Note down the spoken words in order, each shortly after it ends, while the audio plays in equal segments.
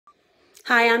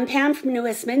Hi, I'm Pam from New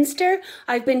Westminster.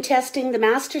 I've been testing the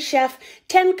MasterChef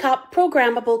 10-cup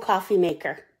programmable coffee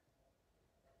maker.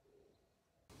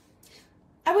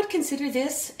 I would consider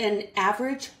this an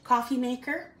average coffee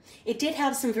maker. It did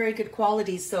have some very good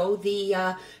qualities though.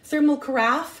 The thermal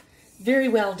carafe, very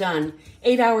well done.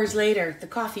 8 hours later, the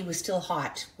coffee was still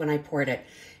hot when I poured it,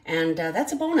 and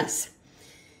that's a bonus.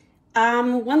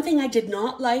 One thing I did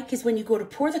not like is when you go to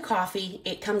pour the coffee,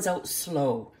 it comes out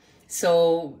slow.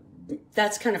 So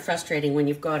that's kind of frustrating when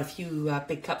you've got a few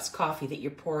big cups of coffee that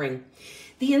you're pouring.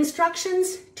 The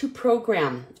instructions to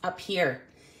program up here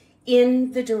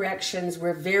in the directions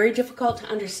were very difficult to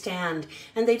understand,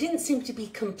 and they didn't seem to be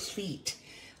complete.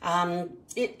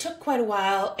 It took quite a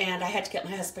while, and I had to get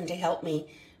my husband to help me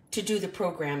to do the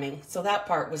programming, so that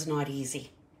part was not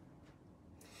easy.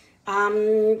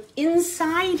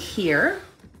 Inside here,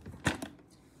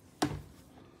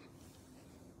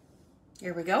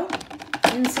 here we go.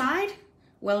 Inside,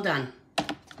 well done.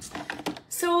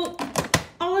 So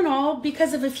all in all,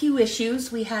 because of a few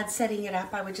issues we had setting it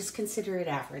up, I would just consider it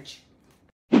average.